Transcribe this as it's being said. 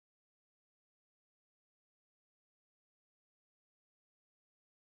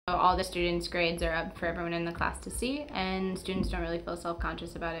All the students' grades are up for everyone in the class to see, and students don't really feel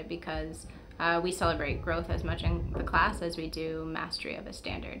self-conscious about it because we celebrate growth as much in the class as we do mastery of a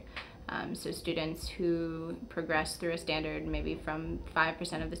standard. So students who progress through a standard, maybe from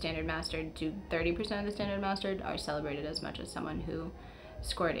 5% of the standard mastered to 30% of the standard mastered, are celebrated as much as someone who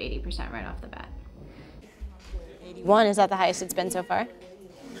scored 80% right off the bat. 81, is that the highest it's been so far?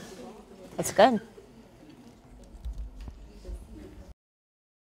 That's good.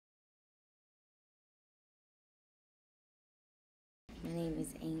 My name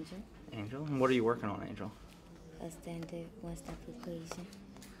is Angel. Angel? And what are you working on, Angel? A standard one-step equation.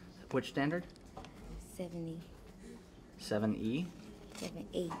 Which standard? 7E. 7E?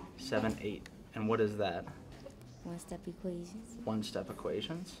 7-8. 7-8. And what is that? One-step equations. One-step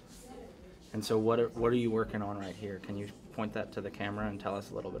equations? And so what are you working on right here? Can you point that to the camera and tell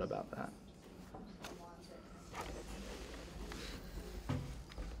us a little bit about that?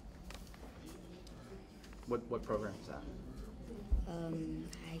 What program is that?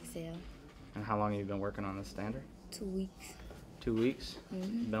 Excel. And how long have you been working on this standard? 2 weeks. 2 weeks?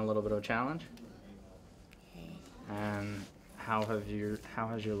 Mm-hmm. Been a little bit of a challenge? Yeah. And how has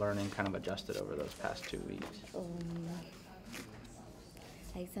your learning kind of adjusted over those past 2 weeks?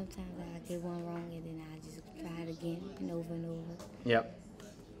 Like sometimes I get one wrong and then I just try it again and over and over. Yep.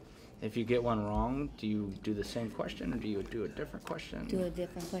 If you get one wrong, do you do the same question or do you do a different question? Do a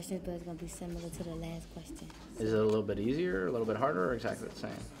different question, but it's going to be similar to the last question. Is it a little bit easier, a little bit harder, or exactly the same?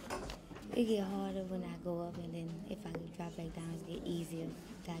 It get harder when I go up, and then if I drop back down, it get easier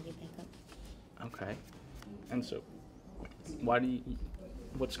till I get back up. Okay. And so,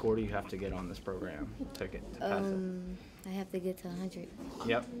 what score do you have to get on this program to pass it? I have to get to 100.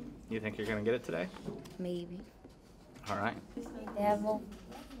 Yep. You think you're gonna get it today? Maybe. All right. Devil.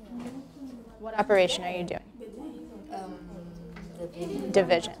 What operation are you doing? Division.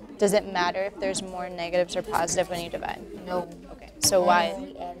 Division. Does it matter if there's more negatives or positive when you divide? No. Okay. So why?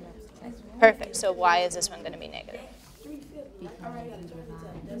 Perfect. So why is this one going to be negative?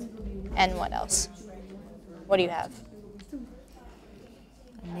 And what else? What do you have?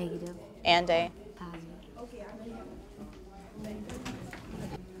 A negative. And a?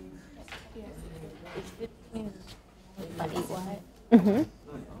 Positive. Mm-hmm.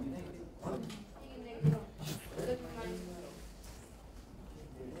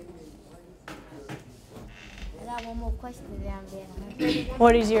 I got one more question down there.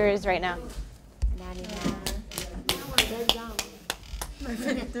 What is yours right now? 99.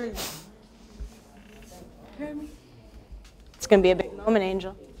 It's going to be a big moment,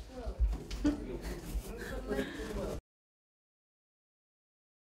 Angel.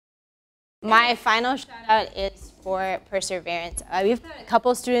 My final shout out is for perseverance. We've had a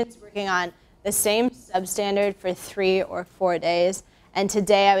couple students working on the same substandard for 3 or 4 days. And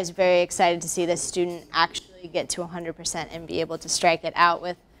today I was very excited to see this student actually get to 100% and be able to strike it out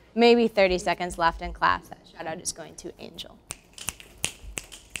with maybe 30 seconds left in class. That shout out is going to Angel.